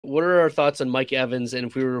what are our thoughts on Mike Evans? And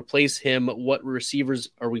if we replace him, what receivers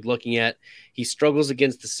are we looking at? He struggles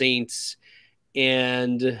against the Saints,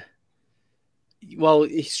 and well,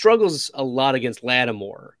 he struggles a lot against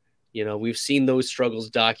Lattimore. You know, we've seen those struggles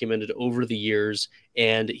documented over the years,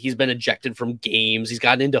 and he's been ejected from games. He's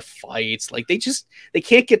gotten into fights. Like, they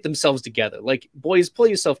can't get themselves together. Like, boys, pull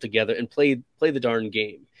yourself together and play the darn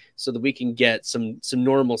game so that we can get some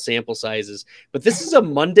normal sample sizes. But this is a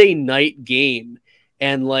Monday night game,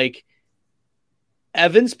 and like,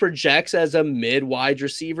 Evans projects as a mid wide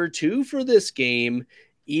receiver too for this game,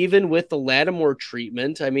 even with the Lattimore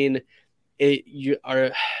treatment. I mean,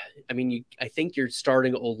 I think you're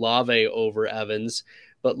starting Olave over Evans,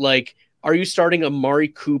 but like, are you starting Amari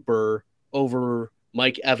Cooper over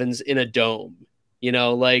Mike Evans in a dome? You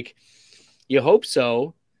know, like, you hope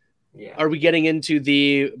so. Yeah. Are we getting into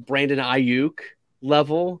the Brandon Ayuk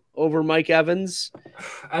level over Mike Evans?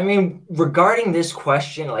 I mean, regarding this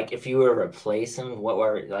question, like, if you were to replace him, what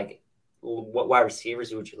wide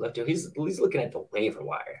receivers would you look to? He's looking at the waiver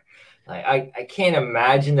wire. Like, I can't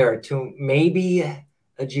imagine there are two. Maybe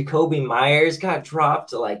a Jacoby Myers got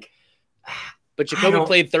dropped. Like, but Jacoby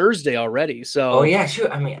played Thursday already, so. Oh yeah,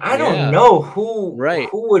 sure. I mean, I don't know who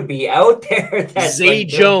would be out there. That's Zay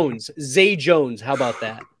Jones. Zay Jones. How about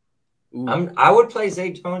that? I would play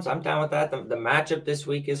Zay Jones. I'm down with that. The matchup this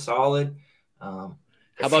week is solid. How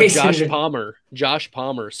about Josh Palmer? Josh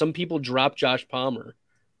Palmer. Some people drop Josh Palmer.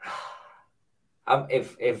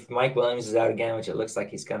 If Mike Williams is out again, which it looks like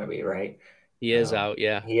he's going to be, right? He is out,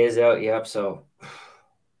 yeah. He is out, yep. So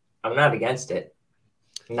I'm not against it.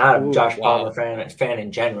 Not a Josh Palmer fan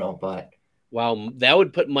in general, but. Wow, that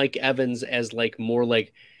would put Mike Evans as like more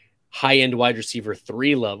like high-end wide receiver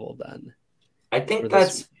 3 level then. I think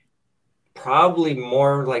that's probably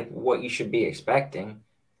more like what you should be expecting.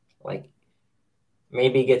 Like,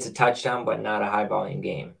 maybe he gets a touchdown, but not a high volume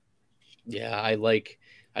game. Yeah, I like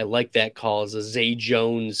that call as a Zay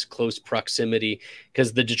Jones close proximity,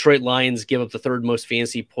 because the Detroit Lions give up the 3rd most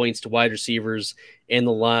fantasy points to wide receivers, and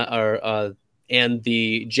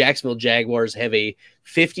the Jacksonville Jaguars have a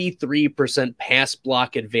 53% pass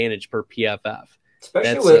block advantage per PFF.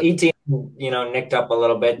 Especially with ETN, nicked up a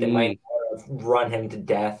little bit, they might run him to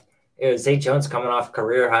death. It was Zay Jones coming off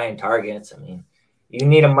career high in targets. I mean, you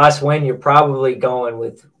need a must win. You're probably going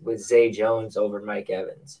with Zay Jones over Mike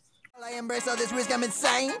Evans. I embrace all this risk, I'm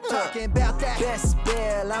insane. Talking about that best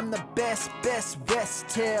bill, I'm the best rest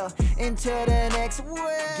till into the next world.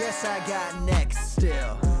 Guess I got next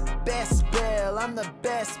still. Best bill, I'm the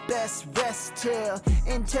best rest till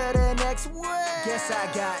into the next world. Guess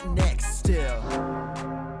I got next still.